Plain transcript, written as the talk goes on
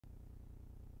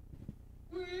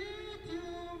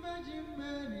Virgin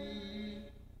Mary,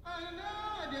 I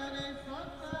know there is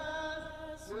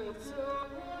success with you,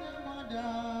 Holy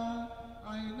Mother. I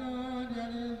know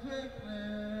there is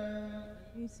victory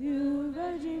with you,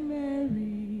 Virgin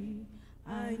Mary.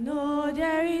 I know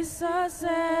there is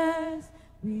success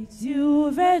with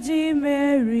you, Virgin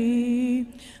Mary.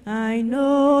 I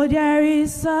know there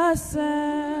is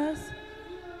success.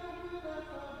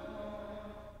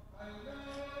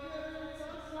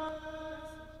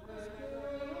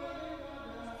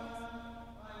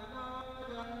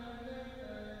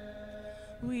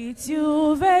 With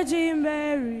you, Virgin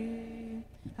Mary,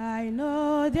 I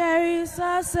know there is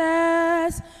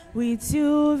success. With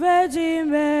you,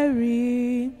 Virgin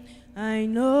Mary, I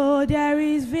know there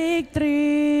is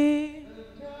victory.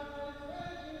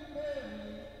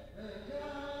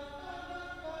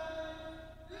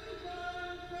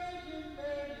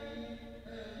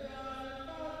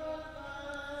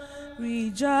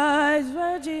 Rejoice,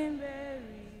 Virgin Mary.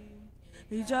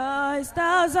 Rejoice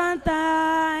 1,000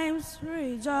 times,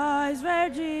 rejoice,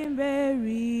 Virgin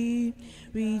Mary,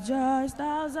 rejoice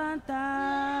 1,000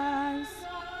 times.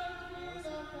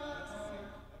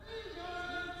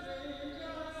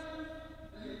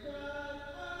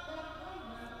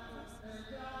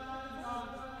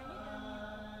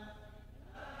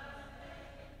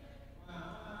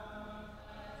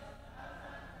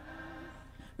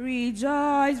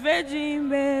 Rejoice, Virgin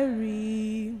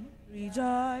Mary,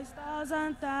 rejoice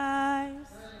 1,000 times.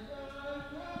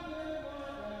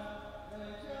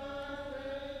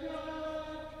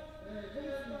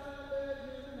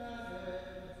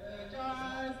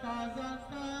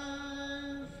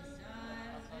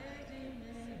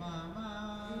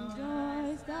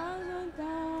 Rejoice 1,000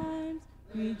 times.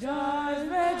 Rejoice,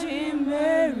 Virgin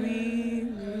Mary,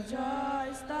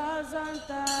 rejoice 1,000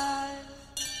 times.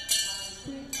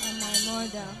 And my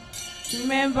mother,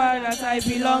 remember that I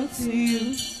belong to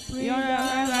you. You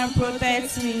honor and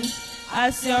protect me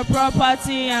as your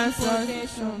property and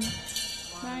possession.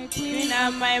 My queen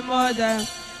and my mother,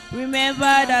 remember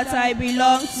that I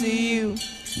belong to you.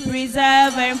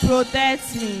 Preserve and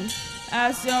protect me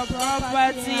as your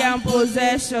property and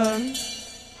possession.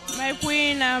 My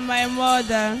queen and my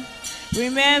mother,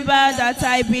 remember that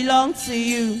I belong to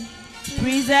you.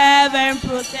 Preserve and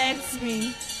protect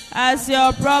me as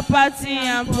your property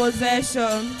and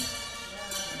possession.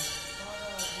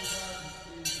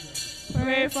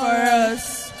 Pray for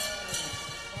us.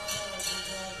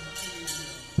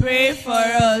 Pray for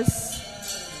us.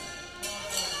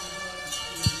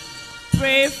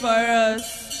 Pray for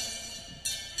us.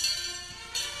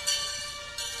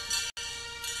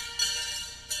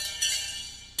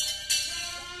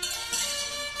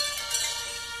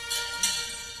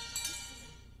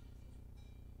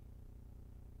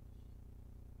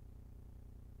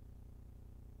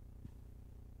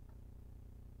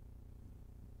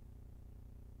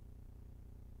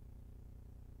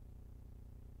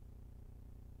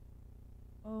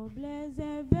 Oh,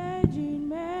 blessed Virgin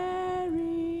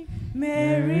Mary,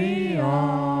 Mary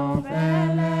of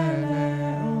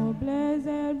ELELE. Oh,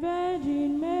 blessed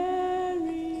Virgin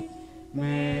Mary,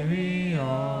 Mary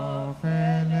of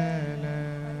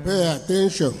ELELE. Pay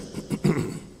attention.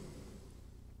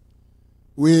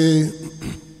 We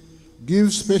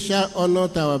give special honor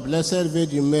to our Blessed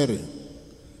Virgin Mary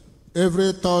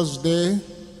every Thursday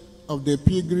of the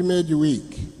pilgrimage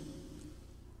week,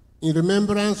 in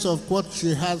remembrance of what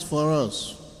she has for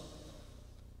us.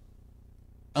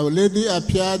 Our Lady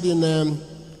appeared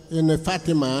in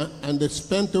Fatima and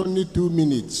spent only 2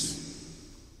 minutes.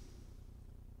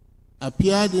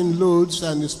 Appeared in Lourdes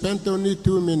and spent only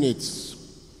 2 minutes.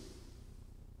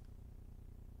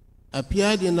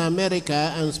 Appeared in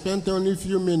America and spent only a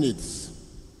few minutes.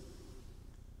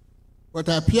 But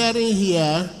appearing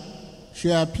here,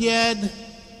 she appeared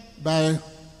by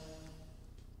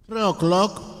 3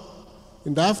 o'clock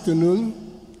in the afternoon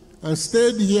and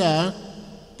stayed here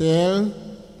till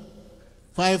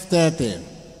 5:30.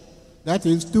 That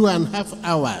is 2.5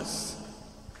 hours.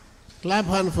 Clap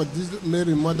hand for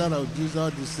Mary, Mother of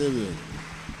Jesus the Savior.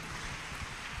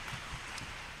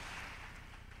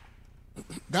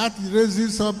 That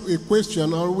raises up a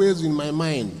question always in my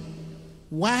mind.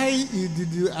 Why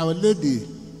did Our Lady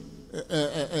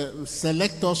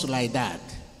select us like that?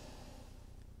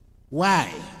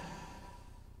 Why?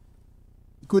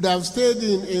 Could have stayed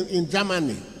in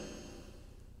Germany.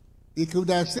 He could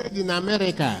have stayed in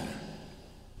America.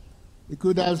 He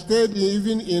could have stayed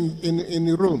even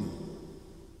in Rome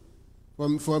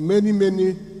for many,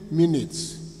 many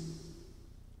minutes.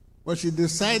 But she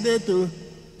decided to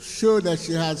show that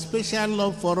she had special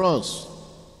love for us,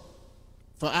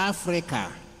 for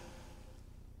Africa,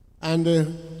 and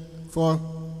for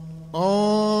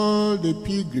all the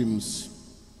pilgrims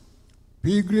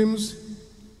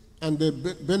and the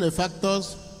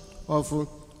benefactors of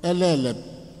ELELE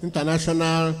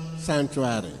International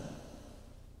Sanctuary.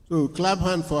 So clap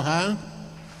hand for her.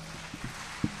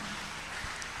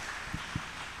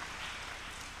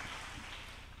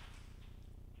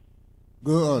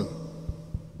 Go on.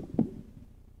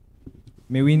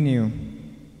 May we kneel.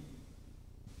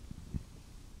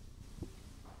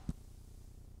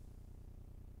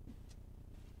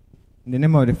 In the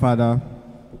name of the Father,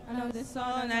 And of the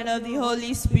Son, and of the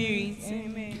Holy Spirit.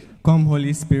 Amen. come,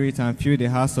 Holy Spirit, and fill the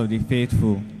hearts of the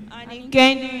faithful. And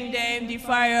enkindle in them the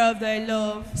fire of thy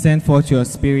love. Send forth your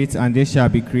Spirit, and they shall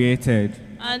be created.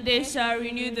 And they shall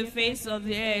renew the face of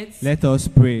the earth. Let us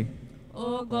pray.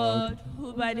 O God,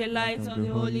 who by the light of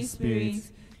the Holy Spirit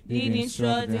did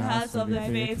instruct the hearts of the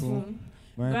faithful,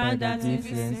 grant that in this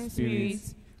same Spirit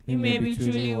we may be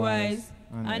truly wise,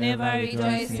 and ever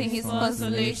rejoice in his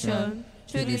consolation,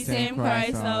 through the same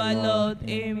Christ our Lord.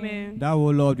 Amen. Thou, O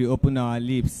Lord, will open our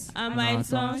lips, And my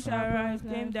tongue shall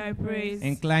proclaim thy praise.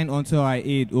 incline unto our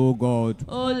aid, O God.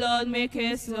 O Lord, make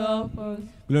haste to help us.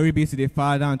 Glory be to the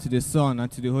Father, and to the Son, and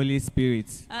to the Holy Spirit.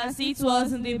 As it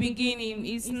was in the beginning,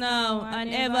 is now, and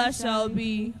ever shall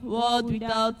be, world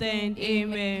without end.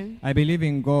 Amen. I believe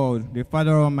in God, the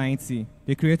Father Almighty,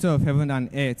 the creator of heaven and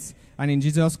earth, and in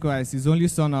Jesus Christ, his only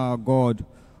Son, our God,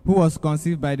 who was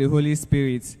conceived by the Holy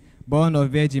Spirit, born of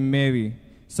Virgin Mary,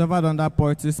 suffered under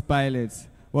Pontius Pilate,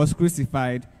 was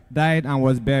crucified, died, and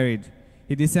was buried.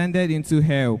 He descended into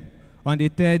hell. On the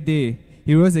third day,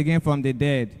 he rose again from the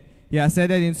dead. He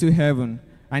ascended into heaven,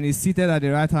 and is seated at the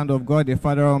right hand of God the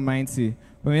Father Almighty,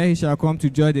 from where he shall come to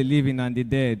judge the living and the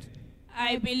dead.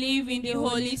 I believe in the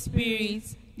Holy Spirit,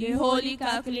 the Holy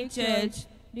Catholic Church,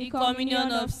 the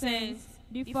communion of saints,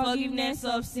 the forgiveness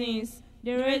of sins,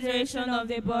 the resurrection of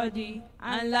the body,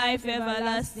 and life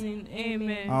everlasting.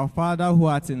 Amen. Our Father who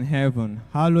art in heaven,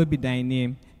 hallowed be thy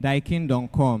name. Thy kingdom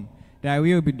come. Thy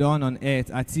will be done on earth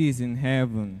as it is in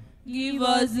heaven. Give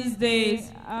us this day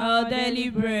our daily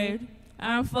bread,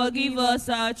 and forgive us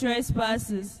our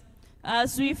trespasses,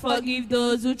 as we forgive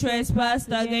those who trespass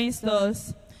against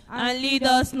us. And lead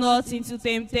us not into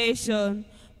temptation,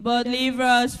 but deliver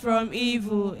us from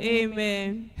evil.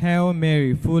 Amen. Hail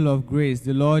Mary, full of grace,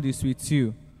 the Lord is with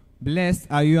you. Blessed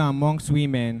are you amongst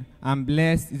women, and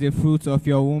blessed is the fruit of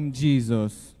your womb,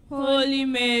 Jesus. Holy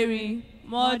Mary,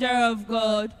 Mother of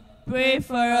God, pray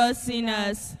for us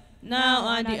sinners,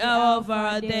 now and the hour of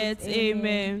our death.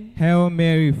 Amen. Hail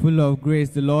Mary, full of grace,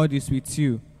 the Lord is with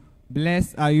you.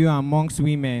 Blessed are you amongst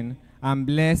women, and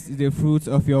blessed is the fruit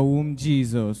of your womb,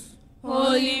 Jesus.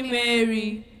 Holy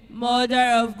Mary,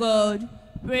 Mother of God,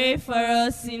 pray for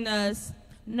us sinners,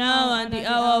 now and the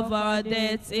hour of our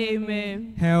death.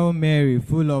 Amen. Hail Mary,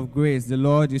 full of grace, the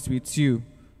Lord is with you.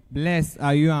 Blessed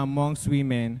are you amongst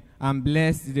women, and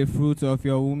blessed is the fruit of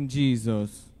your womb,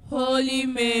 Jesus. Holy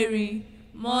Mary,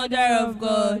 Mother of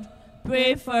God,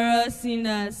 pray for us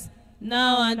sinners,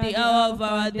 now and the hour of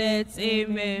our death.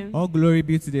 Amen. All glory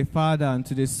be to the Father, and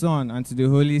to the Son, and to the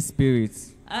Holy Spirit.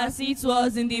 As it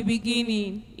was in the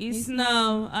beginning, is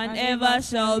now, and ever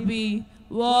shall be,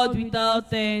 world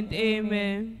without end.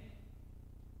 Amen.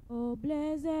 O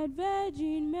blessed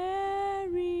Virgin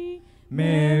Mary,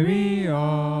 Mary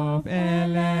of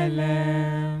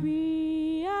ELELE,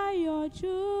 we are your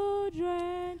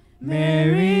children.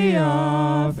 Mary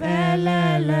of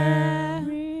ELELE,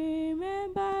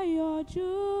 Remember your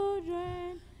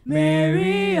children.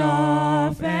 Mary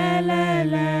of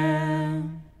ELELE.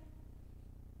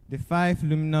 The five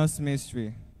luminous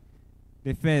mystery.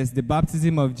 The first, the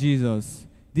baptism of Jesus.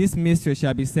 This mystery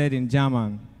shall be said in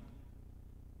German.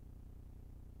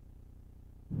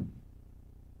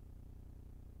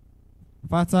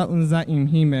 Vater unser im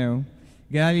Himmel,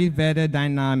 geheiligt werde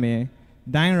dein Name,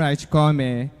 dein Reich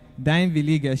komme, dein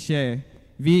Wille geschehe,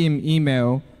 wie im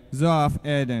Himmel, so auf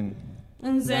Erden.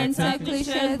 Unser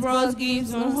tägliches Brot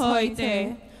gib uns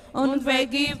heute, und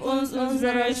vergib uns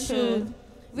unsere Schuld,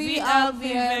 wie auch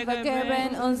wir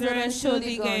vergeben unseren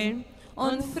Schuldigen,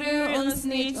 und führe uns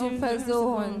nicht in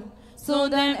Versuchung,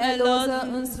 sondern erlöse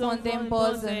uns von dem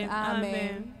Bösen.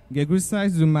 Amen. Gegrüßt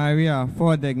seist du, Maria,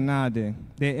 voll der Gnade,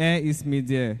 der Herr ist mit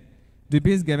dir. Du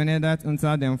bist gebenedeit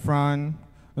unter den Frauen,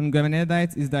 und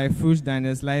gebenedeit ist die Frucht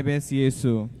deines Leibes,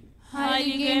 Jesu.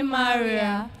 Heilige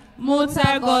Maria,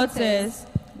 Mutter Gottes,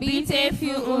 bitte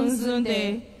für uns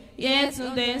Sünde, jetzt und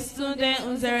in der Stunde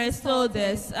unseres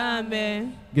Todes.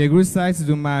 Amen. Gegrüßt seist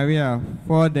du, Maria,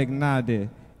 voll der Gnade,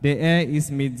 der Herr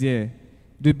ist mit dir.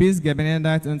 Du bist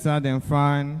gebenedeit unter den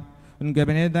Frauen, und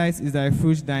gebenedeit ist die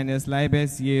Frucht deines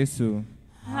Leibes, Jesu.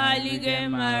 Heilige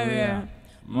Maria,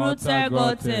 Mutter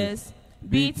Gottes,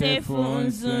 bitte für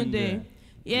uns Sünde,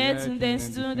 jetzt und in der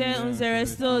Stunde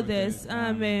unseres Todes.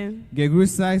 Amen.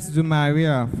 Gegrüßt seist du,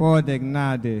 Maria, voll der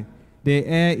Gnade. Der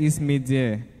Herr ist mit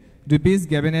dir. Du bist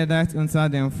gebenedeit unter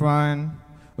den Frauen,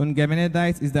 und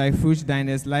gebenedeit ist die Frucht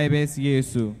deines Leibes,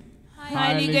 Jesu.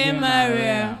 Heilige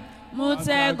Maria,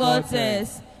 Mutter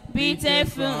Gottes, bitte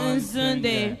für uns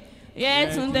Sünde,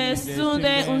 jetzt und in der Stunde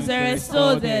unseres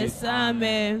Todes.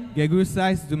 Amen. Gegrüßt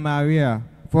seist du, Maria,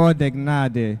 voll der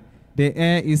Gnade. Der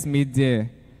Herr ist mit dir.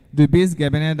 Du bist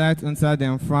gebenedeit unter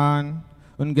den Frauen,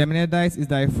 und gebenedeit ist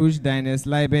die Frucht deines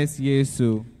Leibes,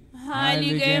 Jesu.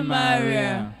 Heilige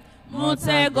Maria,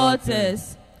 Mutter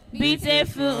Gottes, bitte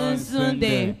für uns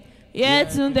Sünde,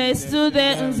 jetzt und in der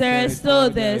Stunde unseres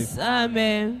Todes.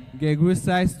 Amen. Gegrüßt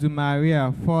seist du,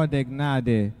 Maria, voll der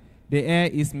Gnade. Der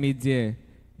Herr ist mit dir.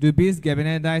 Du bist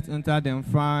gebenedeit unter den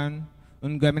Frauen,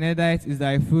 und gebenedeit ist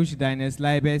die Frucht deines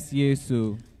Leibes,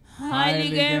 Jesu.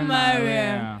 Heilige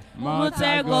Maria,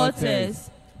 Mutter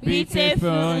Gottes, bitte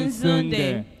für uns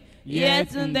Sünde,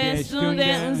 jetzt und in der Stunde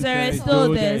unseres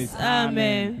Todes.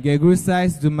 Amen. Gegrüßt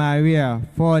seist du, Maria,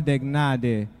 voll der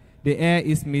Gnade. Der Herr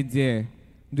ist mit dir.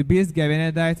 Du bist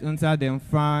gebenedeit unter den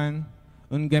Frauen,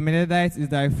 und gebenedeit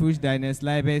ist die Frucht deines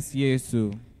Leibes,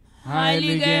 Jesu.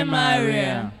 Heilige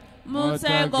Maria,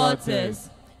 Mutter Gottes,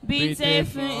 bitte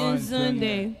für uns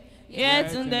Sünde,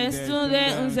 jetzt und in der Stunde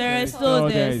unseres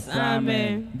Todes.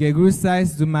 Amen. Gegrüßt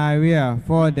seist du, Maria,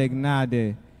 voll der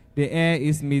Gnade. Der Herr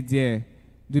ist mit dir.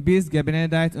 Du bist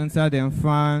gebenedeit unter den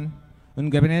Frauen, und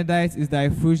gebenedeit ist die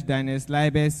Frucht deines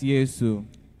Leibes, Jesu.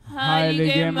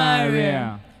 Heilige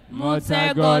Maria,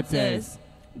 Mutter Gottes,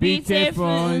 bitte für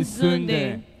uns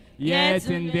Sünde, jetzt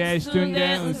und in der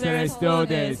Stunde unseres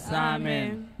Todes.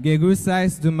 Amen. Gegrüßt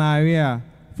seist du, Maria,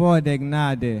 voll der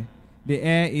Gnade. Der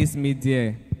Herr ist mit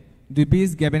dir. Du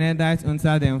bist gebenedeit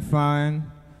unter den Frauen,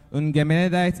 und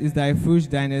gebenedeit ist die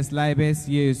Frucht deines Leibes,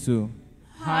 Jesu.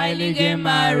 Heilige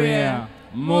Maria,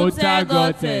 Mutter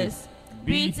Gottes,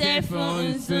 bitte für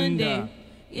uns Sünde,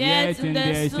 jetzt und in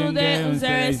der Stunde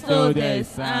unseres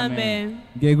Todes. Amen.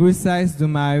 Gegrüßt seist du,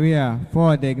 Maria,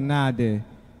 voll der Gnade.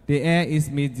 Der Herr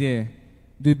ist mit dir.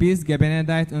 Du bist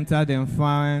gebenedeit unter den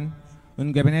Frauen,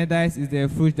 und gebenedeit ist die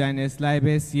Frucht deines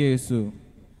Leibes, Jesu.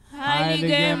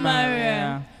 Heilige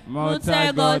Maria,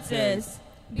 Mutter Gottes,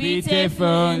 bitte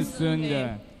für uns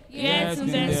Sünde, jetzt und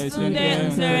in der Stunde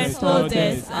unseres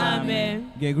Todes. Amen.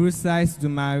 Gegrüßt seist du,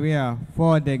 Maria,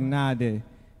 voll der Gnade.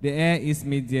 Der Herr ist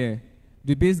mit dir.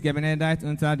 Du bist gebenedeit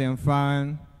unter den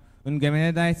Frauen, und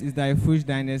gebenedeit ist die Frucht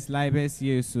deines Leibes,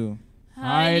 Jesu.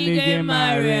 Heilige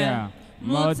Maria,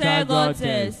 Mutter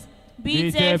Gottes,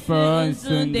 bitte für uns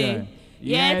Sünde,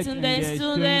 jetzt und in der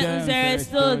Stunde unseres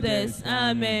Todes.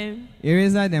 Amen. Ehre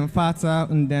sei dem Vater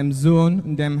und dem Sohn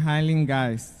und dem Heiligen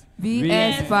Geist. Wie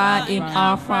es war im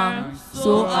Anfang,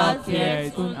 so auch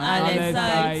jetzt und alle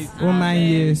Zeit. O mein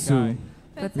Jesu,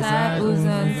 Verzeih uns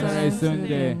unsere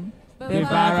Sünde,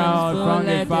 bewahre uns von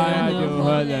der Feuer der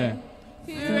Hölle,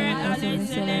 führe alle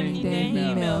Seelen in den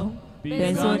Himmel,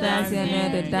 besonders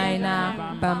jene, die deiner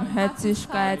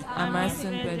Barmherzigkeit am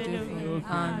meisten bedürfen.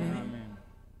 Amen.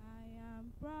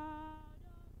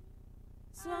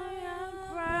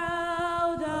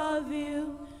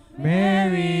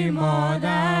 Mary,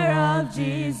 Mother of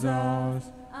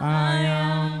Jesus, I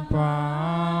am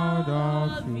proud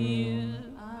of you.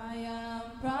 I am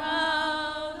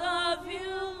proud of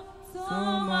you,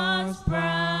 So much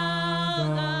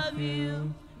proud of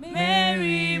you.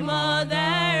 Mary,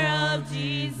 Mother of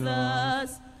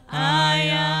Jesus,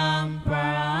 I am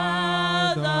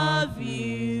proud of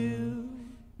you.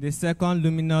 The second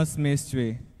luminous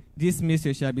mystery. This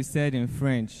mystery shall be said in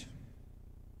French.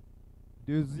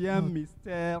 Deuxième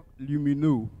mystère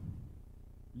lumineux,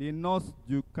 les noces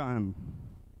du Can.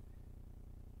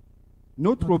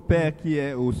 Notre Père qui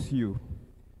est aux cieux,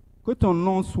 que ton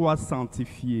nom soit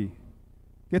sanctifié,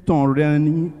 que ton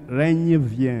règne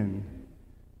vienne,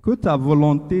 que ta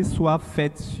volonté soit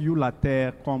faite sur la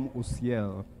terre comme au ciel.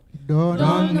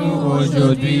 Donne-nous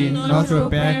aujourd'hui notre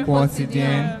pain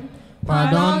quotidien.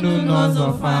 Pardonne-nous nos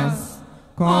offenses,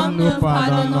 comme nous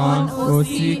pardonnons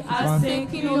aussi à ceux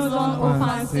qui nous ont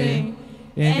offensés.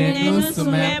 Et ne nous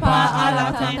soumets pas à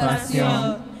la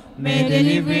tentation, mais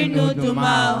délivre-nous du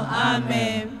mal.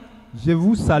 Amen. Je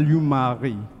vous salue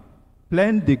Marie,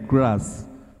 pleine de grâce,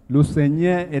 le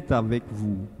Seigneur est avec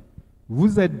vous.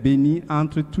 Vous êtes bénie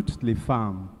entre toutes les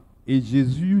femmes, et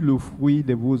Jésus, le fruit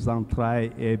de vos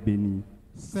entrailles, est béni.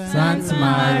 Sainte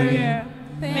Marie,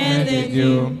 Mère de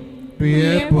Dieu,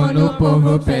 priez pour nous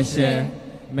pauvres pécheurs,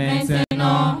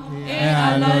 maintenant et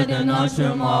à l'heure de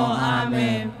notre mort.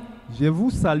 Amen. Je vous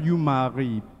salue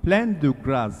Marie, pleine de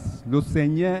grâce, le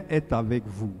Seigneur est avec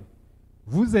vous.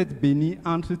 Vous êtes bénie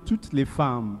entre toutes les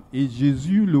femmes, et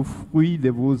Jésus, le fruit de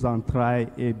vos entrailles,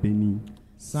 est béni.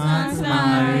 Sainte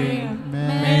Marie,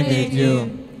 Mère de Dieu,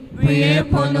 priez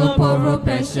pour nous pauvres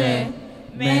pécheurs,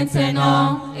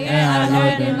 maintenant et à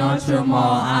l'heure de notre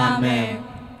mort. Amen.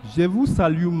 Je vous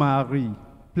salue Marie,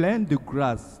 pleine de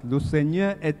grâce, le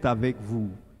Seigneur est avec vous.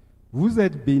 Vous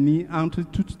êtes bénie entre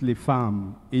toutes les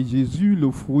femmes, et Jésus, le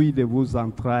fruit de vos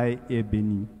entrailles, est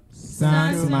béni.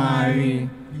 Sainte Marie,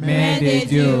 Mère de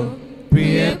Dieu,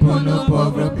 priez pour nous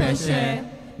pauvres pécheurs,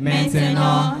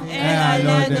 maintenant et à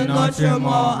l'heure de notre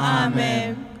mort.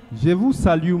 Amen. Je vous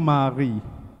salue Marie,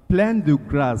 pleine de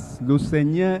grâce, le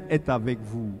Seigneur est avec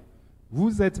vous.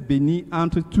 Vous êtes bénie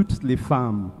entre toutes les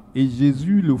femmes, et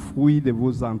Jésus, le fruit de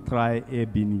vos entrailles, est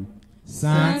béni.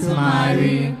 Sainte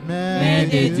Marie, Mère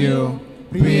de Dieu,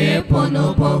 priez pour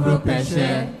nous pauvres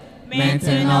pécheurs,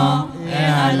 maintenant et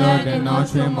à l'heure de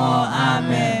notre mort.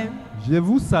 Amen. Je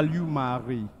vous salue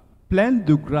Marie, pleine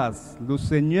de grâce, le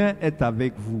Seigneur est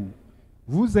avec vous.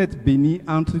 Vous êtes bénie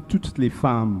entre toutes les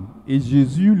femmes, et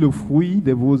Jésus, le fruit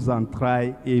de vos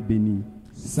entrailles, est béni.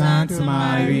 Sainte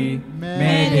Marie,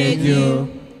 Mère de Dieu,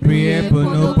 priez pour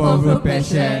nous pauvres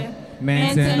pécheurs,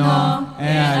 maintenant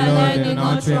et à l'heure de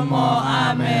notre mort.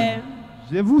 Amen.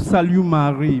 Je vous salue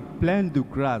Marie, pleine de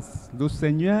grâce, le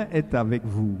Seigneur est avec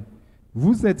vous.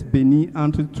 Vous êtes bénie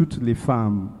entre toutes les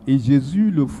femmes, et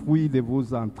Jésus, le fruit de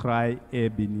vos entrailles, est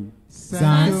béni.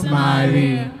 Sainte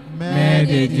Marie, Mère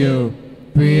de Dieu,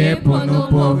 priez pour nous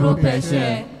pauvres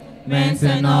pécheurs,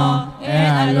 maintenant et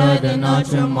à l'heure de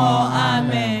notre mort.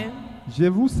 Amen. Je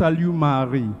vous salue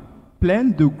Marie,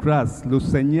 pleine de grâce, le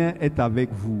Seigneur est avec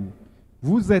vous.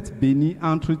 Vous êtes bénie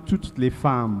entre toutes les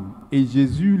femmes, et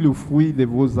Jésus, le fruit de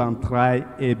vos entrailles,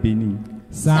 est béni.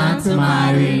 Sainte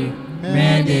Marie,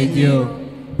 Mère de Dieu,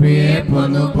 priez pour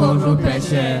nous pauvres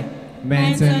pécheurs,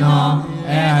 maintenant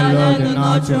et à l'heure de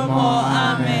notre mort.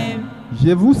 Amen.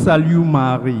 Je vous salue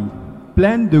Marie,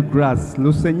 pleine de grâce,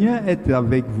 le Seigneur est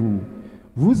avec vous.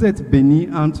 Vous êtes bénie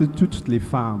entre toutes les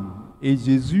femmes, et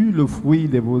Jésus, le fruit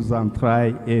de vos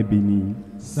entrailles, est béni.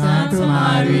 Sainte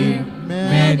Marie,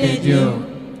 Mère de Dieu,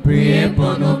 priez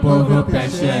pour nous pauvres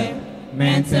pécheurs,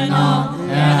 maintenant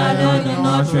et à l'heure de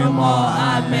notre mort.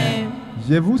 Amen.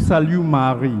 Je vous salue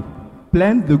Marie,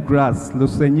 pleine de grâce, le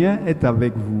Seigneur est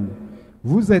avec vous.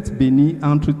 Vous êtes bénie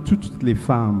entre toutes les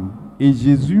femmes, et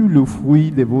Jésus, le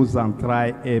fruit de vos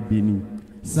entrailles, est béni.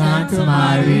 Sainte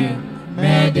Marie,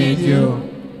 Mère de Dieu,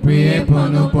 priez pour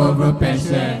nous pauvres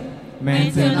pécheurs,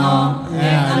 maintenant et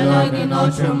à l'heure de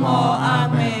notre mort.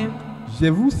 Amen. Je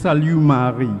vous salue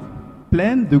Marie,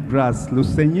 pleine de grâce, le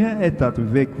Seigneur est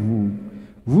avec vous.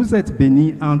 Vous êtes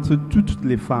bénie entre toutes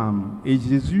les femmes, et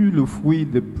Jésus, le fruit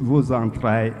de vos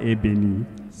entrailles, est béni.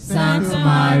 Sainte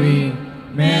Marie,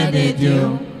 Mère de Dieu,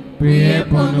 priez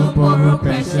pour nous pauvres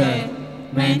pécheurs,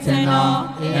 maintenant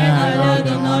et à l'heure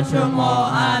de notre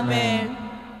mort. Amen.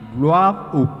 Gloire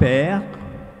au Père,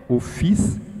 au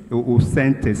Fils et au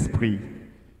Saint-Esprit.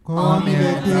 Comme il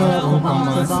était au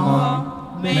commencement,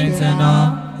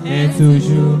 maintenant et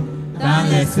toujours, dans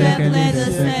les siècles des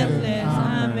siècles.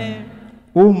 Amen.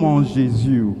 Ô mon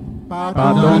Jésus,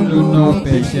 Pardonne-nous nos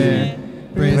péchés,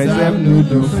 préserve-nous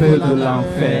du feu de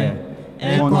l'enfer,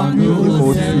 et conduis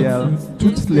au ciel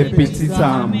toutes les petites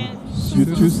âmes,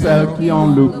 surtout celles qui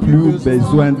ont le plus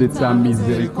besoin de ta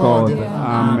miséricorde.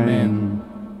 Amen.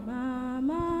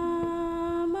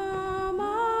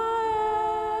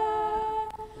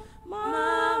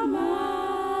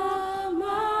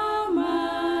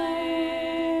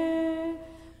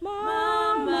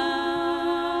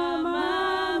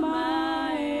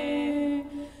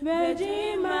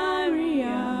 Virgin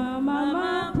Maria,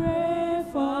 Mama, pray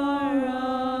for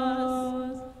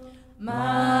us.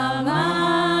 Mama,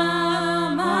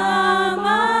 Mama,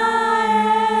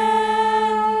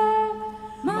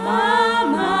 Mama,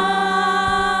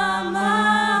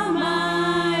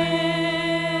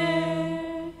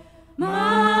 Mama,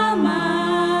 Mama,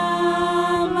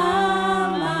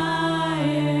 Mama,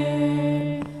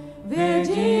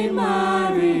 Virgin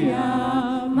Maria,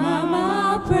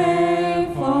 Mama, pray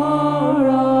for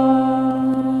us.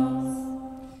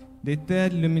 The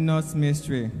third luminous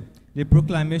mystery, the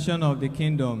proclamation of the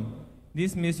kingdom.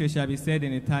 This mystery shall be said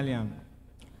in Italian.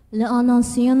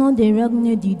 L'annunziano del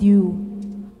regno di Dio.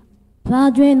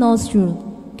 Padre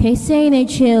nostro, che sei nei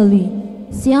cieli,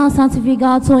 sia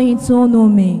santificato il tuo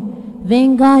nome,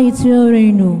 venga il tuo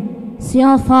regno,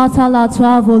 sia fatta la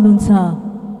tua volontà,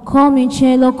 come in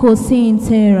cielo così in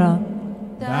terra.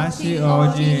 Dacci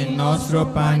oggi il nostro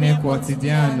pane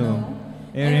quotidiano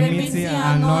eremiti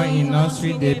a noi i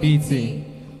nostri debiti,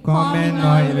 come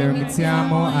noi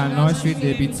remittiamo a nostri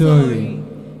debitori,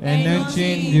 e non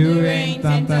ci indurre in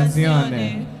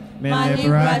tentazione, ma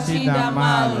liberaci dal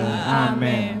male.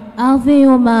 Amen. Ave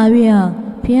Maria,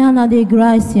 piena di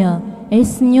grazia, il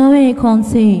Signore è con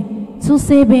te. Tu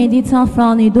sei bendita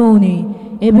fra le donne,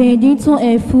 e bendito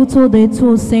è il frutto del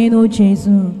tuo seno,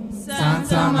 Gesù.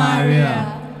 Santa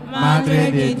Maria,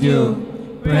 Madre di Dio,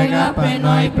 prega per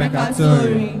noi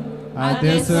peccatori,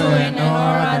 adesso e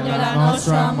nell'ora della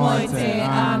nostra morte.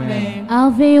 Amen.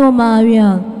 Ave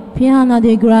Maria, piena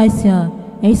di grazia,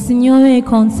 il Signore è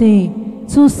con te.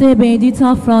 Tu sei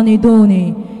bendita fra le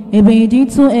donne, e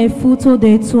bendito è il frutto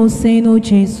del tuo seno,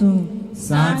 Gesù.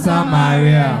 Santa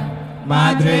Maria,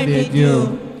 Madre di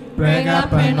Dio, prega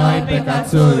per noi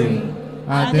peccatori,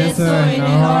 adesso e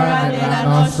nell'ora della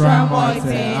nostra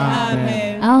morte.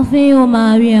 Amen. Ave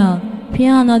Maria,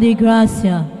 piena di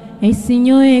grazia, il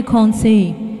Signore è con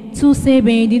te. Tu sei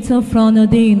bendita fra le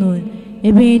donne,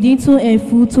 e bendito è il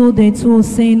frutto del tuo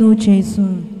seno,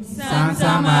 Gesù.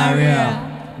 Santa Maria,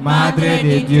 Madre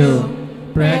di Dio,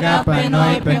 prega per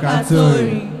noi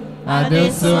peccatori,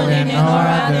 adesso e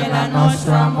nell'ora della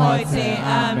nostra morte.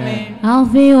 Amen.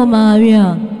 Ave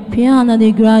Maria, piena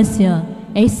di grazia,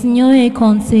 il Signore è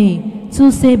con te. Tu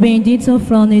sei bendita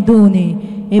fra le donne,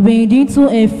 e bendito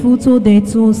è il frutto del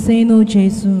tuo seno,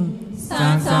 Gesù.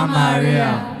 Santa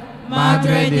Maria,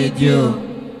 Madre di Dio,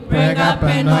 prega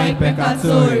per noi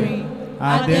peccatori,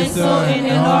 adesso e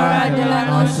nell'ora della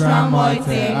nostra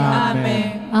morte.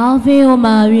 Amen. Ave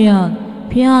Maria,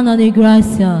 piena di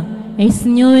grazia, il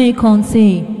Signore è con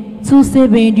te. Tu sei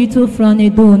bendita fra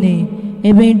le donne,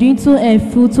 e bendito è il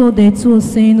frutto del tuo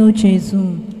seno,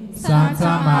 Gesù.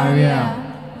 Santa Maria,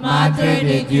 Madre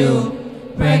di Dio,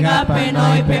 prega per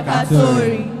noi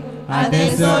peccatori,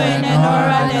 adesso e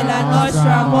nell'ora della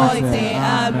nostra morte.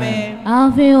 Amen.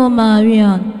 Ave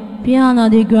Maria, piena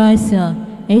di grazia,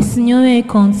 il Signore è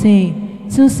con te.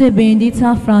 Tu sei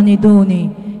bendita fra le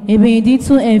donne, e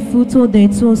bendito è il frutto del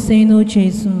tuo seno,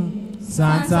 Gesù.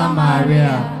 Santa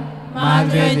Maria,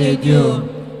 Madre di Dio,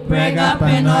 prega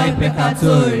per noi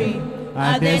peccatori,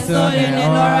 adesso e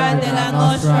nell'ora della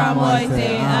nostra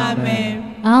morte. Amen.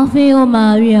 Ave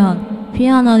Maria,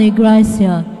 piena di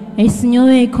grazia, il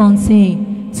Signore è con te.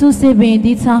 Tu sei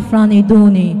bendita fra le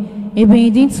donne, e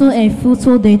bendito è il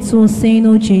frutto del tuo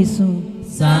seno, Gesù.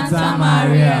 Santa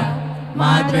Maria,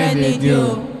 Madre di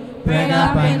Dio,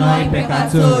 prega per noi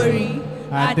peccatori,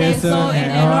 adesso e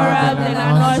nell'ora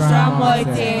della nostra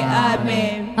morte.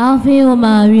 Amen. Ave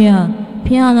Maria,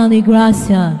 piena di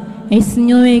grazia, il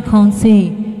Signore è con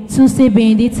te. Tu sei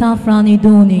bendita fra le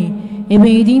donne, e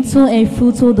bendito è il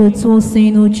frutto del tuo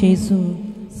seno, Gesù.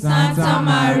 Santa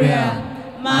Maria,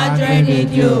 Madre di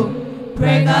Dio,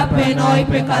 prega per noi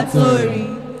peccatori,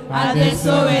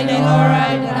 adesso e nell'ora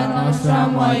della nostra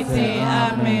morte.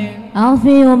 Amen.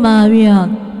 Ave Maria,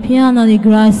 piena di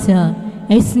grazia,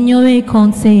 il Signore è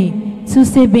con te. Tu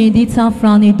sei bendita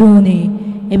fra le donne,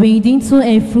 e bendito è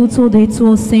il frutto del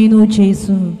tuo seno,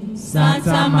 Gesù.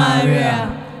 Santa Maria,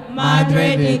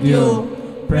 Madre di Dio,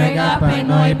 prega per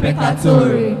noi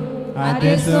peccatori,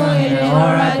 adesso e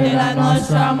nell'ora della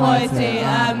nostra morte.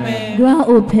 Amen. Gloire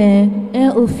au Père, et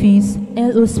au Fils,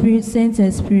 et au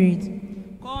Saint-Esprit.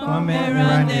 Come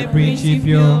era nel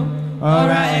principio,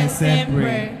 ora e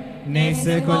sempre, nei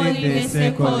secoli dei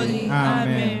secoli.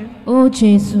 Amen. O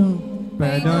Gesù,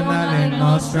 Perdona le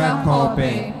nostre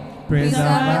colpe,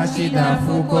 preservaci dal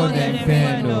fuoco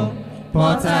dell'inferno,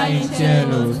 porta in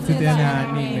cielo tutte le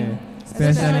anime,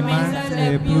 specialmente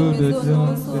le più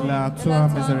bisogno della tua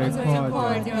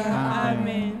misericordia.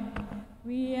 Amen.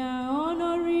 We are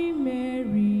honoring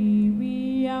Mary,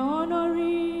 we are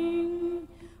honoring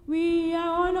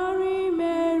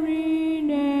Mary,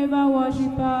 never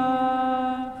worship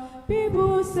her.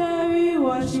 People say we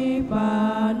worship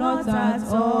her, not at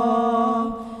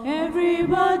all.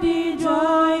 Everybody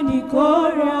join the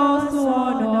chorus to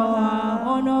honor her,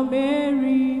 honor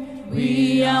Mary.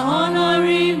 We are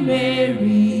honoring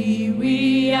Mary,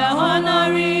 we are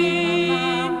honoring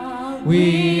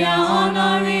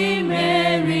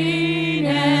Mary,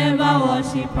 never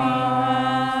worship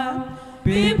her.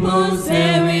 People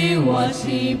say we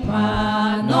worship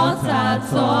her, not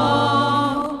at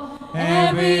all.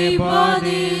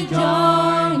 Everybody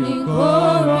join the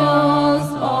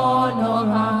chorus, honor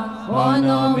her,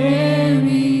 honor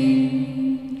Mary.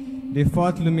 The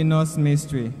fourth luminous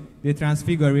mystery, the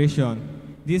Transfiguration.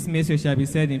 This mystery shall be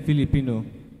said in Filipino.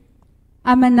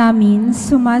 Ama namin,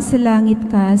 sumasalangit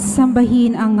ka,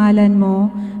 sambahin ang ngalan mo,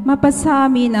 mapasa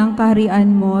amin ang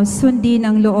kaharian mo, sundin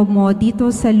ang loob mo dito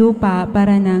sa lupa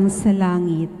para nang sa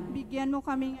langit. Bigyan mo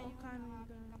kami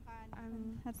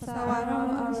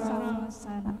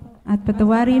at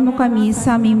patawarin mo kami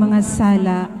sa aming mga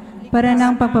sala, para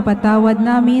ng pagpapatawad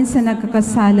namin sa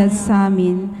nagkakasala sa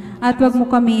amin, at huwag mo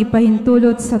kami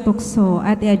ipahintulot sa tukso,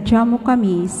 at iadya mo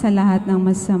kami sa lahat ng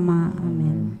masama.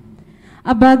 Amen.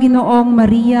 Aba, Ginoong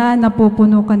Maria,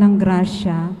 napupuno ka ng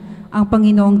grasya, ang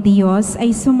Panginoong Diyos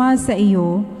ay sumasa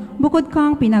iyo, bukod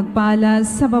kang pinagpala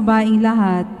sa babaeng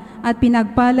lahat, at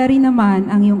pinagpala rin naman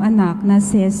ang iyong anak na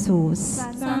si Jesus.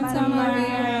 Santa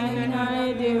Maria, Ina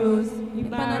ni Deus,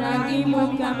 ipanalangin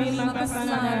mo kami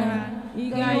makasalanan,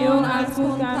 igayong at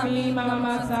kung kami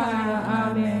mamamatay.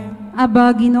 Amen.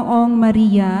 Aba, Ginoong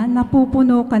Maria,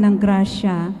 napupuno ka ng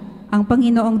grasya, ang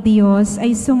Panginoong Diyos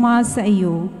ay sumasa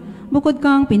iyo, bukod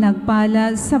kang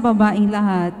pinagpala sa babaeng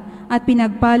lahat, at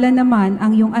pinagpala naman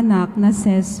ang iyong anak na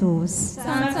si Jesus.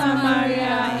 Santa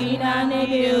Maria, Ina ni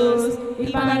Deus,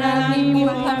 ipanalangin mo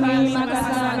kami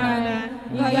makasalanan,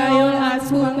 igayong at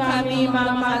kung kami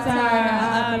mamamatay.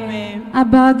 Amen.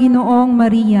 Aba, Ginoong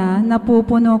Maria,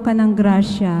 napupuno ka ng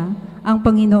grasya, ang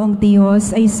Panginoong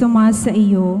Diyos ay sumasa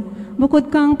iyo,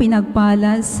 bukod kang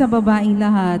pinagpala sa babaeng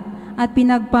lahat, at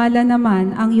pinagpala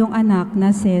naman ang iyong anak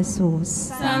na si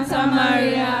Jesus. Santa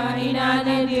Maria, Ina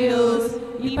ni Deus,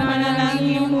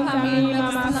 ipanalangin mo kami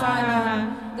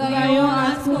makasalanan, gayong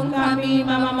at kung kami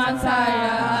mamamatay.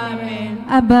 Amen.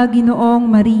 Aba, Ginoong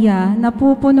Maria,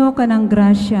 napupuno ka ng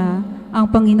grasya, ang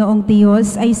Panginoong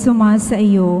Diyos ay sumasa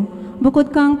iyo,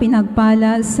 bukod kang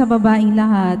pinagpala sa babaeng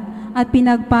lahat, at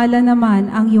pinagpala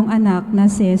naman ang iyong anak na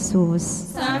si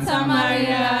Jesus. Santa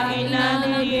Maria, Ina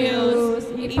ni Deus,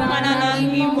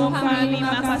 ipanalangin mo kami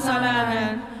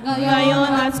makasalanan,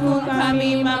 ngayon at kung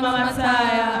kami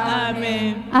mamamatay.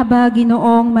 Amen. Aba,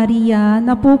 Ginoong Maria,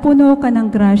 napupuno ka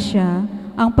ng grasya,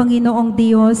 ang Panginoong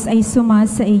Diyos ay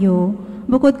sumasa iyo,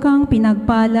 bukod kang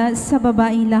pinagpala sa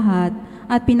babaeng lahat,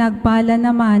 at pinagpala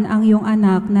naman ang iyong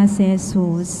anak na si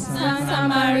Jesus. Santa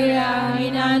Maria,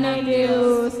 Ina ni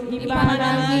Deus,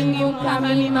 ipanalangin mo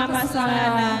kami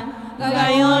makasalanan,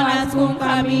 ngayon at kung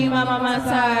kami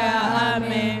mamamatay.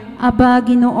 Amen. Aba,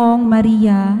 Ginoong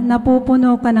Maria,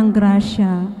 napupuno ka ng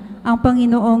grasya, ang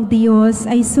Panginoong Diyos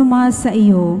ay sumasa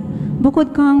iyo,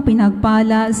 bukod kang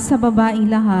pinagpala sa babaeng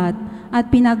lahat, at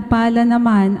pinagpala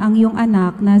naman ang iyong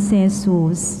anak na si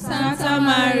Jesus. Santa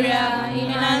Maria,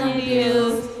 Ina ni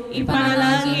Deus,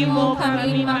 ipanalangin mo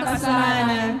kami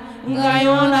makasalanan,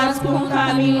 ngayon at kung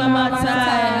kami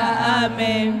mamamatay.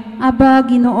 Amen. Aba,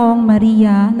 Ginoong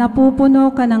Maria, napupuno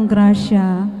ka ng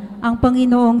grasya, ang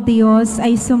Panginoong Diyos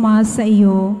ay sumasa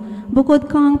iyo,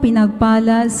 bukod kang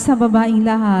pinagpala sa babaeng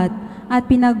lahat, at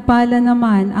pinagpala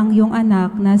naman ang iyong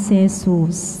anak na si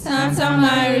Jesus. Santa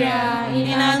Maria,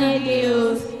 Ina ni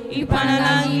Deus,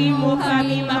 ipanalangin mo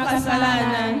kami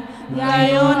makasalanan,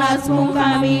 ngayon at kung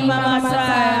kami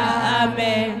mamamatay.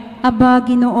 Amen. Aba,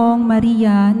 Ginoong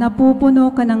Maria, napupuno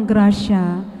ka ng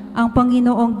grasya, ang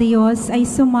Panginoong Diyos ay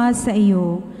sumasa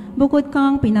iyo, bukod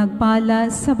kang pinagpala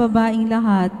sa babaeng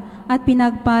lahat, at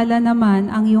pinagpala naman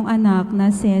ang iyong anak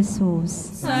na si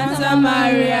Jesus. Santa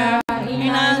Maria,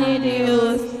 Ina ni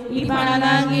Deus,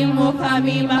 ipanalangin mo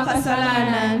kami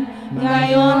makasalanan,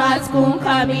 ngayon at kung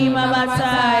kami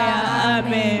mamatay.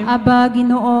 Amen. Aba,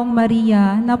 Ginoong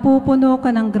Maria, napupuno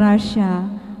ka ng grasya,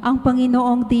 ang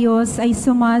Panginoong Diyos ay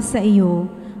sumasa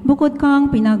iyo, bukod kang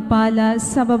pinagpala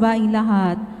sa babaeng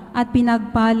lahat, at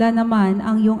pinagpala naman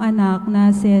ang iyong anak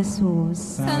na si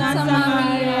Jesus. Santa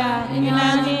Maria,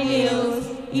 Ina ni Deus,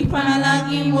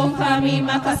 ipanalangin mo kami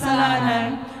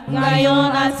makasalanan,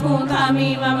 ngayon at kung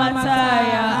kami mamatay.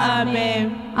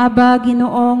 Amen. Aba,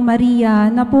 Ginoong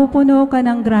Maria, napupuno ka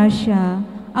ng grasya,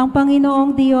 ang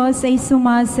Panginoong Diyos ay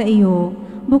sumasa iyo,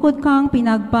 bukod kang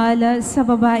pinagpala sa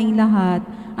babaeng lahat,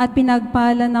 at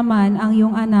pinagpala naman ang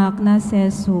iyong anak na si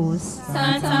Jesus.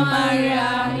 Santa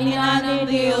Maria, Ina ni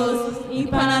Deus,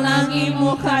 ipanalangin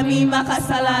mo kami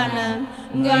makasalanan,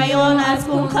 ngayon at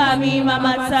kung kami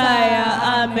mamatay.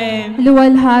 Amen.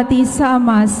 Luwalhati sa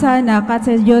Ama, sa Anak, at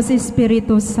sa Diyos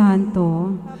Espiritu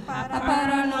Santo,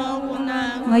 Para noong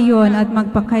unang ngayon at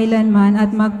magpakailanman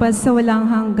at magpasawalang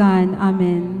hanggan.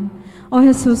 Amen. O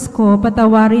Jesus ko,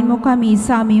 patawarin mo kami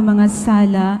sa aming mga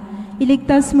sala,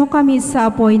 iligtas mo kami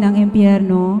sa apoy ng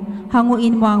impyerno,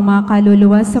 hanguin mo ang mga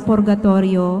kaluluwa sa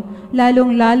purgatorio,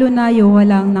 lalong-lalo na yung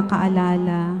walang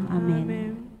nakaalala.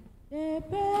 Amen. The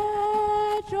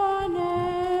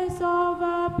patroness of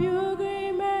our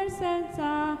pilgrimage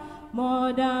center,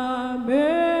 Mother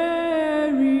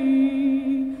Mary,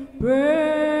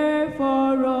 pray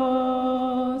for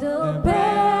us. The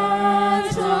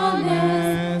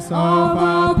patroness of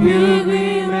our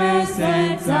pilgrimage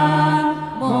center,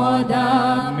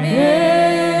 Mother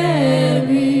Mary,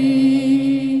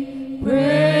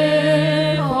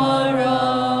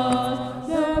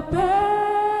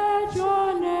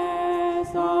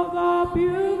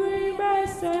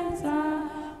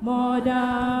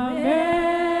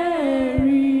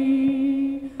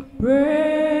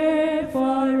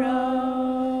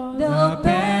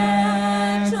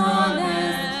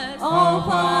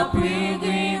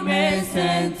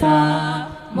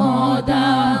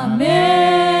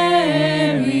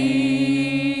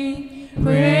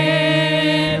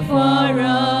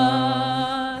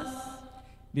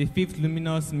 The fifth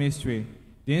luminous mystery,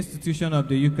 the institution of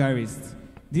the Eucharist.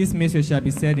 This mystery shall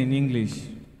be said in English.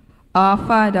 Our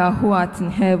Father, who art in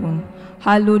heaven,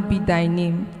 hallowed be thy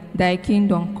name. Thy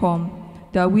kingdom come,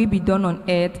 thy will be done on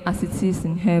earth as it is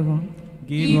in heaven.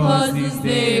 Give us this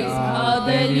day our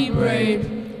daily bread,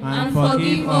 and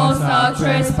forgive us our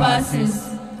trespasses,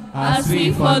 as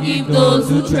we forgive those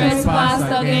who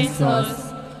trespass against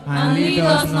us. And lead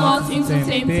us not into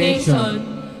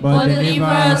temptation, but deliver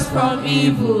us from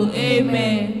evil.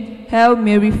 Amen. Hail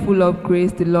Mary, full of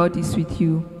grace, the Lord is with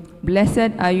you.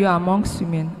 Blessed are you amongst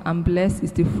women, and blessed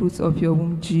is the fruit of your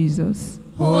womb, Jesus.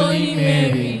 Holy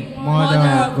Mary,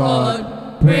 Mother of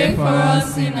God, pray for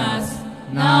us sinners,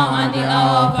 now and the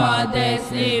hour of our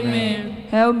death. Amen.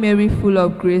 Hail Mary, full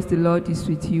of grace, the Lord is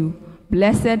with you.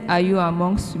 Blessed are you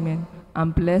amongst women,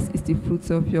 and blessed is the fruit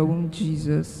of your womb,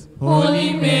 Jesus.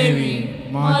 Holy Mary,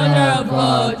 Mother of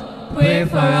God, pray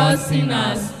for us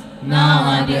sinners, now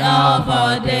and the hour of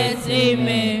our death.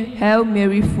 Amen. Hail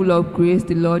Mary, full of grace,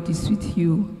 the Lord is with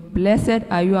you. Blessed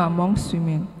are you amongst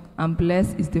women, and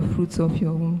blessed is the fruit of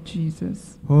your womb,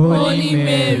 Jesus. Holy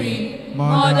Mary,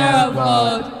 Mother of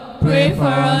God, pray for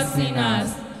us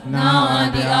sinners, now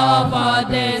and the hour of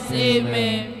our death.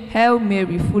 Amen. Hail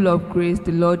Mary, full of grace,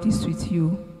 the Lord is with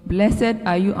you. Blessed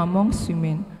are you amongst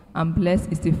women, and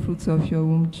blessed is the fruit of your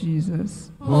womb,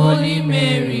 Jesus. Holy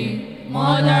Mary,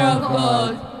 Mother of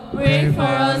God, pray for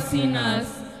us sinners,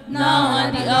 now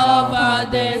and the hour of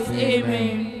our death.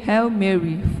 Amen. Hail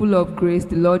Mary, full of grace,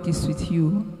 the Lord is with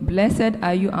you. Blessed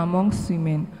are you amongst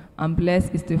women, and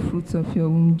blessed is the fruit of your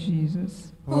womb,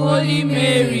 Jesus. Holy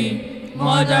Mary,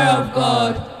 Mother of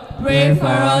God, pray for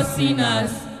us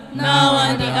sinners, now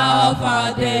and the hour of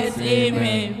our death.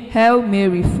 Amen. Hail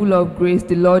Mary, full of grace,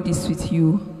 the Lord is with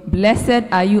you. Blessed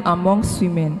are you amongst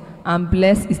women, and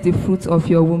blessed is the fruit of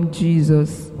your womb,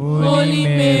 Jesus. Holy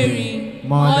Mary,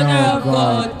 Mother of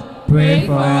God, pray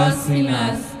for us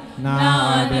sinners,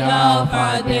 now and the hour of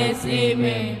our death.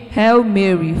 Amen. Hail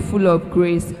Mary, full of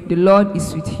grace, the Lord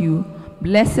is with you.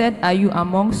 Blessed are you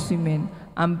amongst women,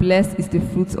 and blessed is the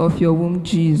fruit of your womb,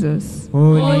 Jesus.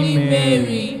 Holy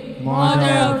Mary,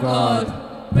 Mother of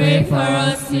God, pray for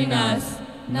us sinners,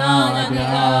 now and the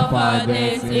hour of our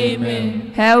death.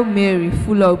 Amen. Hail Mary,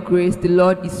 full of grace, the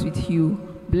Lord is with you.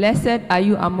 Blessed are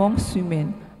you amongst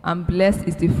women, and blessed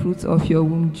is the fruit of your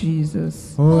womb,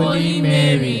 Jesus. Holy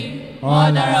Mary,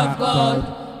 Mother of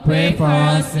God, pray for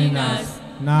us sinners,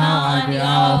 now and the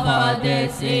hour of our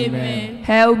death. Amen.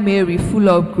 Hail Mary, full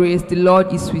of grace, the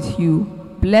Lord is with you.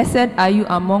 Blessed are you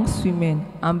amongst women,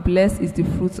 and blessed is the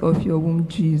fruit of your womb,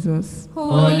 Jesus.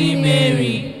 Holy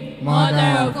Mary,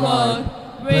 Mother of God,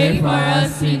 pray for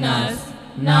us sinners,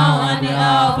 now and the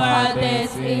hour of our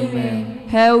death. Amen.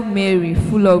 Hail Mary,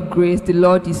 full of grace, the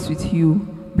Lord is with you.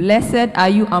 Blessed are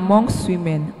you amongst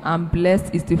women, and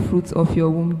blessed is the fruit of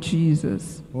your womb,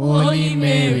 Jesus. Holy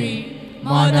Mary,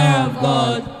 Mother of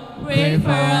God, pray for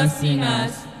us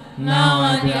sinners, now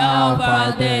and the hour of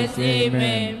our death.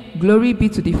 Amen. Glory be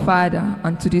to the Father,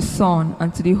 and to the Son,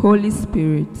 and to the Holy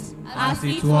Spirit. As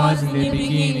it was in the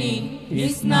beginning,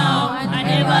 is now, and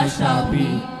ever shall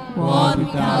be, world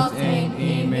without end.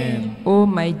 Amen. O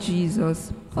my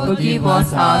Jesus, forgive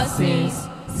us our sins,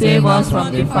 save us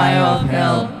from the fire of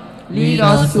hell, lead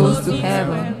us souls to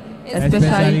heaven,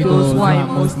 especially those who are in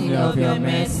most need of your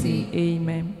mercy.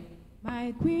 Amen.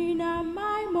 My Queen and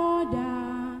my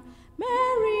Mother,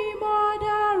 Mary,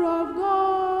 Mother of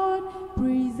God,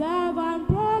 preserve and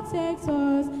protect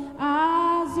us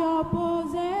as your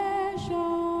possession.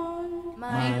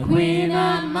 My Queen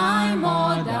and my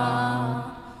Mother,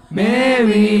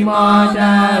 Mary,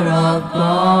 Mother of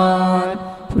God,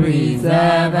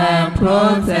 preserve and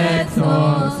protect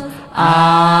us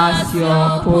as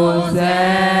your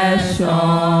possession.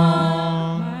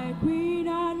 My Queen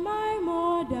and my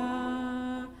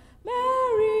Mother,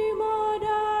 Mary,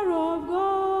 Mother of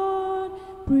God,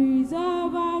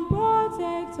 preserve and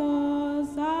protect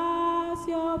us as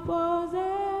your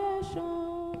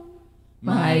possession.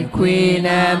 my Queen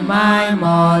and my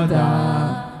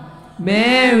Mother,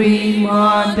 Mary,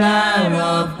 Mother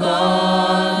of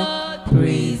God,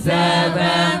 preserve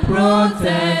and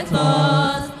protect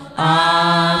us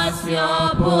as your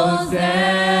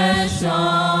possession.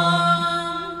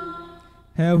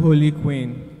 Hail, Holy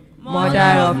Queen, Mother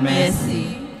of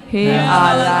mercy, hail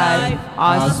our life,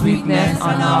 our sweetness,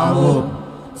 and our hope.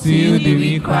 To you do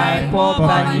we cry, poor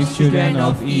banished children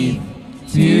of Eve.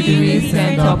 To you do we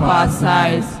send up our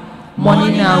sighs,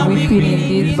 mourning and weeping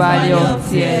in this valley of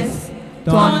tears.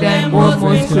 Turn them, O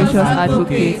most gracious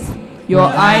Advocate, your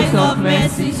eyes of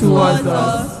mercy towards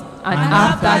us, and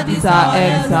after this our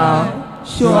exile,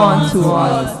 show unto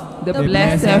us the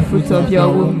blessed fruit of your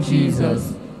womb,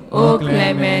 Jesus. O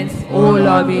clement, O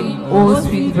loving, O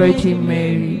sweet Virgin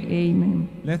Mary.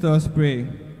 Amen. Let us pray.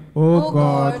 O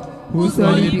God, whose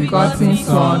only begotten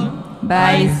Son,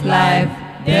 by his life,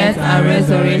 death, and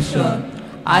resurrection,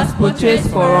 has purchased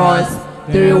for us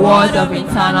the reward of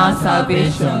eternal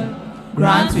salvation,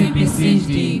 grant, we beseech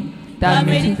thee, that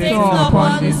meditating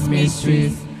upon these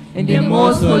mysteries in the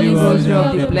most holy rosary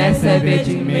of the Blessed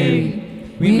Virgin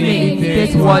Mary, we may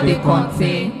imitate what they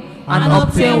contain and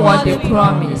obtain what they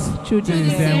promise, through the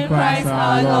same Christ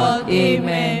our Lord.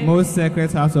 Amen. Most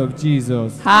Sacred Heart of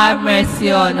Jesus, have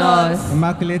mercy on us.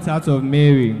 Immaculate Heart of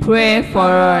Mary, pray for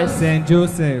us. Saint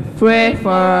Joseph, pray for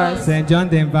us. Saint John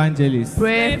the Evangelist,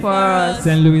 pray for us.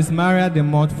 Saint Louis Maria de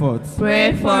Montfort,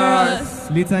 pray for us.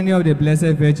 Litany of the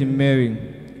Blessed Virgin Mary.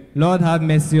 Lord, have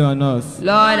mercy on us.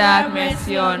 Lord, have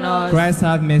mercy on us. Christ,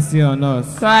 have mercy on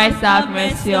us. Christ, have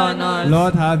mercy on us.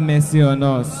 Lord, have mercy on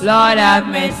us. Lord, have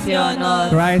mercy on us.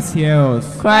 Christ, hear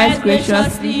us. Christ,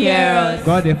 graciously hear us.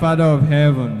 God, the Father of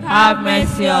heaven, have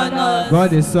mercy on us. God,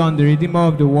 the Son, the Redeemer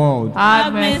of the world,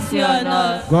 have mercy on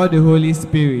us. God, the Holy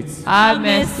Spirit, have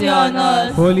mercy on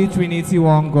us. Holy Trinity,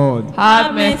 one God,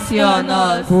 have mercy on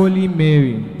us. Holy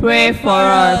Mary, pray for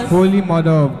us. Holy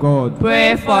Mother of God,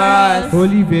 pray for us.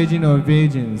 Holy Virgin of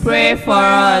Virgins, pray for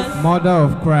us. Mother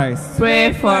of Christ,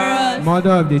 pray for us.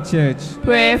 Mother of the Church,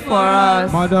 pray for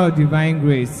us. Mother of divine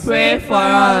grace, pray for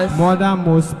us. Mother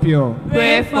most pure,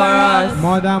 pray for us.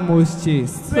 Mother most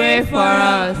chaste, pray for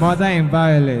us. Mother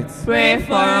inviolate, pray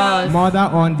for us. Mother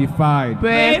undefiled,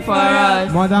 pray for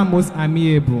us. Mother most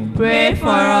amiable, pray for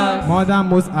us. Mother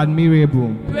most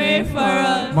admirable, pray for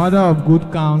us. Mother of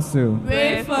good counsel,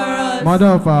 pray for us. Mother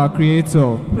of our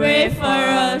Creator, pray for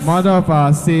us. Mother of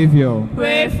our Savior,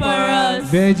 pray for us.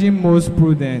 Virgin most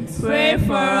prudent, pray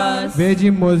for us.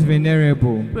 Virgin most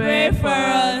venerable, pray for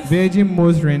us. Virgin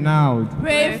most renowned,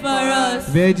 pray for us.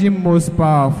 Virgin most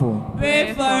powerful,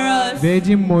 pray for us.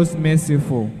 Virgin most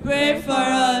merciful, pray for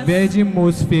us. Virgin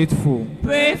most faithful,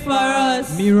 pray for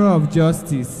us. Mirror of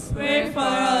justice, pray for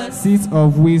us. Seat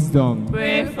of wisdom,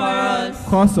 pray for us.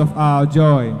 Cause of our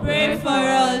joy, pray for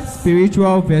us.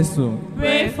 Spiritual vessel,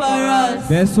 pray for us.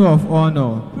 Vessel of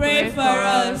honor, pray for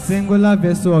us. Singular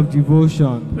vessel of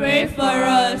devotion, pray for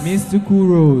us. Mystical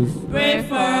rose, pray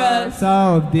for us.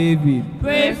 Tower of David,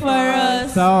 pray for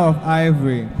us. Tower of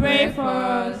ivory, pray for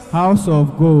us. House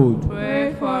of gold,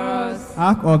 pray for us.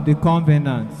 Ark of the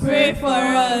covenant, pray for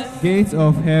us. Gate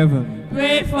of heaven,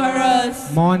 pray for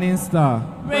us. Morning star,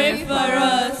 pray for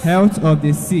us. Health of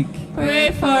the sick,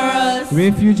 pray for us.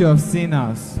 Refuge of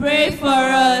sinners, pray for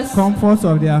us. Comfort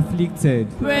of the afflicted,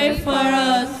 pray for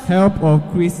us. Help of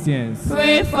Christians,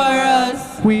 pray for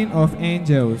us. Queen of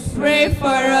angels, pray for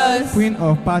us. Queen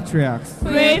of patriarchs,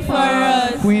 pray for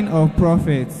us. Queen of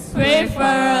prophets, pray for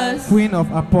us. Queen of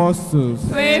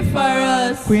apostles, pray for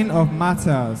us. Queen of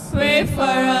martyrs, pray for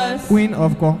us. Queen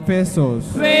of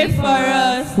confessors, pray for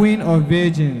us. Queen of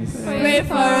virgins, pray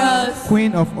for us.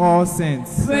 Queen of all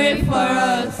saints, pray for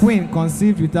us. Queen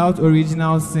conceived without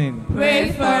original sin,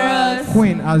 pray for us.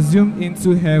 Queen assumed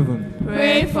into heaven,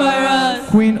 pray for us.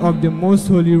 Queen of the most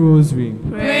holy rosary,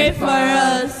 pray for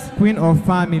us. Queen of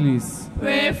families,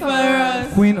 pray for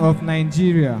us. Queen of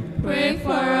Nigeria, pray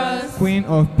for us. Queen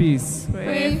of peace,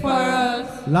 pray for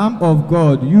us. Lamb of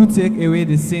God, you take away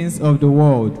the sins of the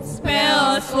world. Spare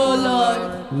us, O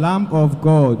Lord. Lamb of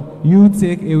God, you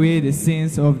take away the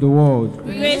sins of the world.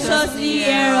 Graciously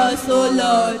hear us, O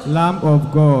Lord. Lamb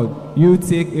of God, you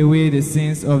take away the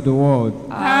sins of the world.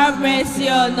 Have mercy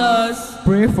on us,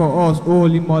 Pray for us, O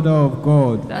Holy Mother of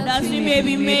God, that we may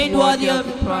be made worthy of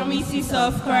the promises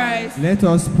of Christ. Let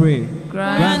us pray.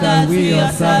 Grant that we, your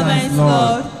servants,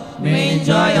 Lord, may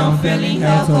enjoy unfailing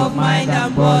health of mind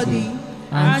and body,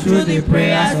 and through the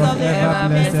prayers of the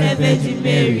ever-blessed Virgin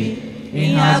Mary,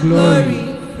 in her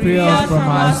glory, free us from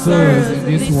our sorrows in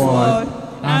this world,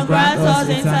 and grant us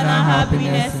eternal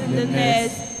happiness in the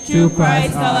next, through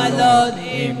Christ our Lord.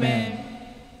 Amen.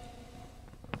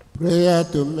 Prayer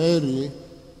to Mary,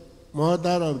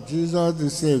 Mother of Jesus the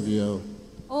Savior.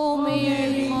 O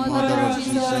Mary, Mother of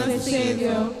Jesus the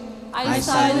Savior, I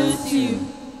salute you,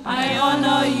 I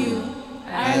honor you,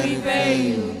 I revere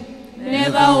you.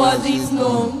 Never was it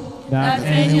known that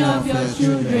any of your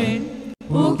children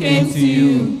who came to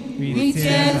you with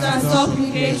tears and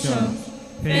supplications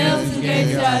failed to get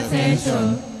your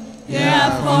attention. Here I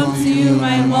have come to you,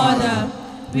 my mother,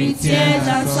 with tears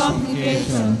and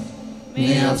supplications.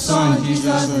 May your Son,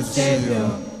 Jesus the Savior,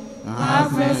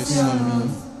 have mercy on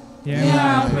us. Hear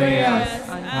our prayers,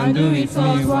 and do with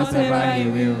us whatever He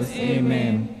wills.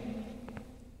 Amen.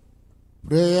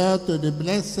 Prayer to the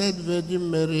Blessed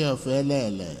Virgin Mary of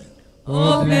ELELE.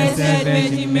 O Blessed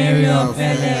Virgin Mary of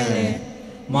ELELE,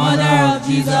 Mother of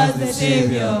Jesus the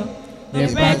Savior, the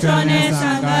patroness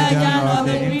and guardian of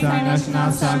the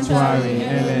International Sanctuary,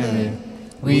 ELELE,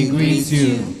 we greet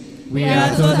you. We are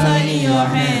totally in your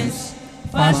hands.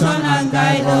 Fashion and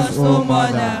guide us, O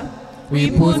Mother.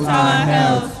 We put our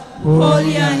health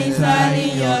wholly and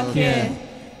entirely in your care.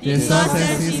 The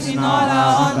successes in all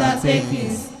our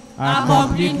undertakings are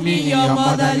completely in your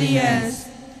motherly hands.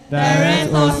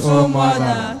 Direct us, O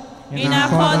Mother, in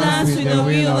accordance with the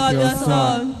will of your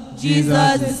Son,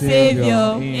 Jesus the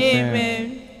Savior.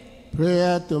 Amen.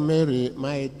 Prayer to Mary,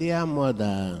 my dear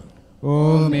mother.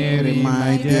 O Mary,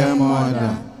 my dear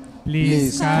mother,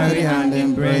 please carry and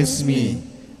embrace me,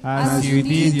 as you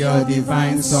did your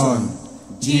divine Son,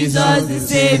 Jesus the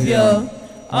Savior,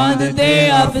 on the day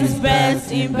of his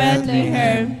birth in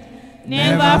Bethlehem.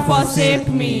 Never forsake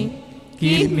me.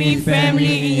 Keep me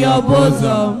firmly in your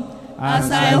bosom,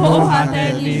 as I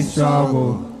wholeheartedly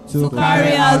struggle to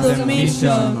carry out the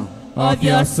mission of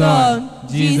your Son,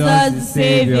 Jesus the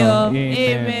Savior.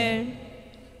 Amen.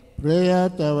 Prayer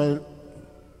to our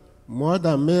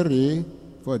Mother Mary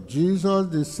for Jesus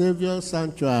the Savior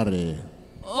Sanctuary.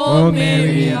 O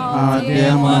Mary, our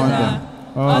dear Mother,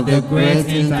 of the great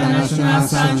international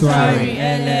sanctuary,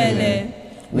 ELELE,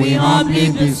 we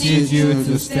humbly beseech you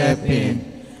to step in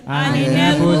and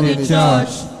enable the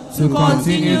Church to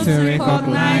continue to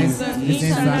recognize this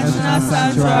international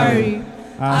sanctuary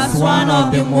as one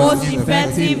of the most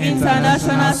effective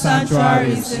international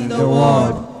sanctuaries in the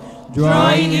world,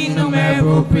 drawing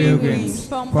innumerable pilgrims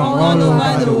from all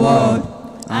over the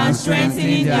world and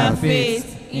strengthening their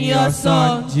faith in your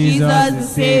Son, Jesus the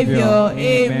Savior.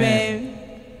 Amen.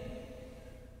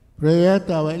 Prayer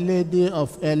to Our Lady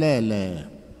of ELELE.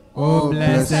 O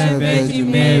Blessed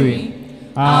Virgin Mary,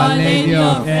 Our Lady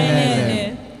of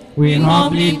ELELE, we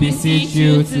humbly beseech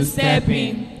you to step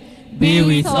in. Be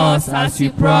with us as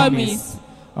you promised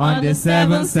on the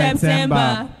 7th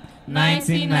September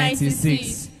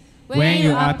 1996, when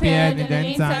you appeared in the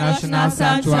International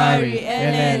Sanctuary,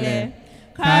 ELELE,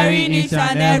 carrying each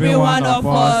and every one of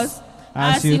us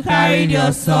as you carried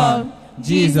your Son,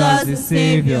 Jesus the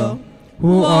Savior,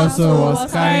 who also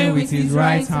was carrying with his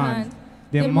right hand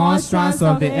the monstrance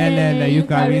of the ELELE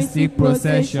Eucharistic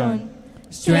procession.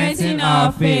 Strengthen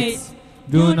our faith.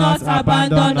 Do not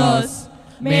abandon us.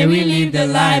 May we live the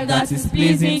life that is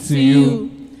pleasing to you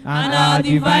and our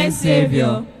divine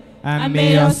Savior. And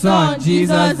may your Son,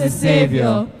 Jesus the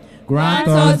Savior, grant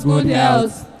us good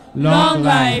health, long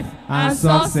life, and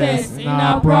success in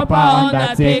our proper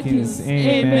undertakings.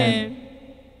 Amen.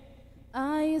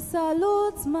 I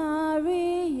salute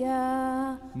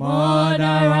Maria,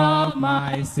 Mother of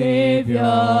my Savior.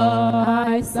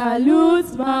 I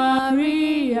salute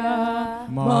Maria,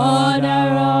 Mother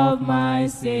of my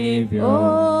Savior.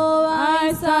 Oh,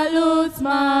 I salute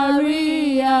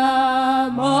Maria,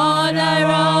 Mother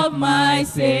of my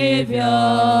Savior.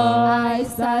 I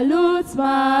salute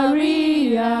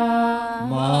Maria,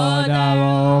 Mother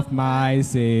of my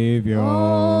Savior.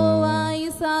 Oh, I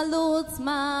salute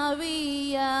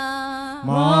Maria,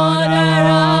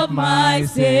 Mother of my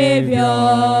Savior.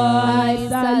 I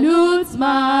salute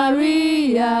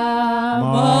Maria,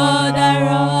 Mother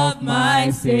of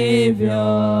my Savior.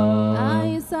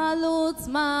 I salute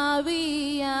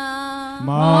Maria,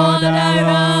 Mother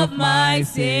of my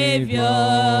Savior.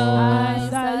 I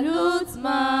salute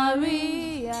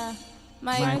Maria,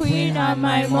 my Queen and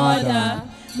my Mother,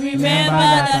 remember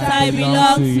that I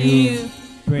belong to you.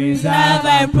 Preserve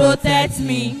and protect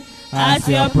me as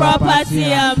your property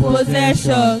and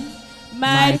possession.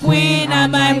 My Queen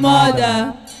and my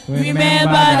Mother,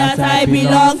 remember that I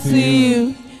belong to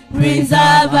you.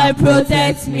 Preserve and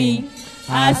protect me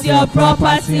as your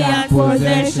property and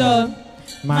possession.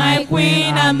 My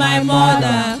Queen and my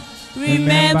Mother,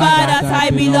 remember that I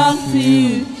belong to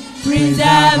you.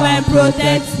 Preserve and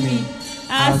protect me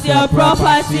as your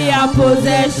property and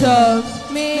possession.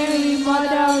 Mary,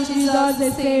 Mother of Jesus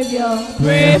the Savior,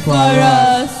 pray for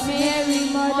us. Mary,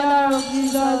 Mother of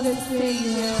Jesus the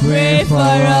Savior, pray for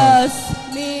us.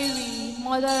 Mary,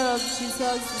 Mother of Jesus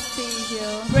the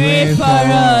Savior, pray for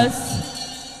us.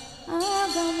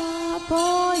 Agama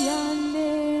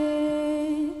poyande,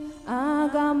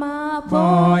 agama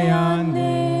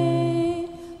Poyande,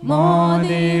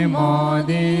 modi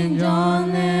modi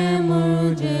jone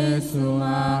mu Jesu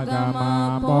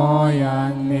agama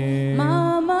poyande.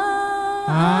 Mama,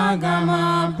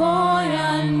 Agama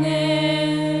poyande,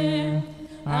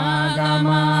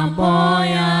 agama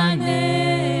poyande,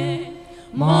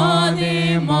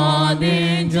 modi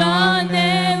modi jone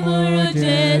mu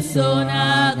Jesu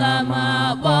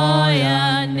agama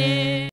poyande.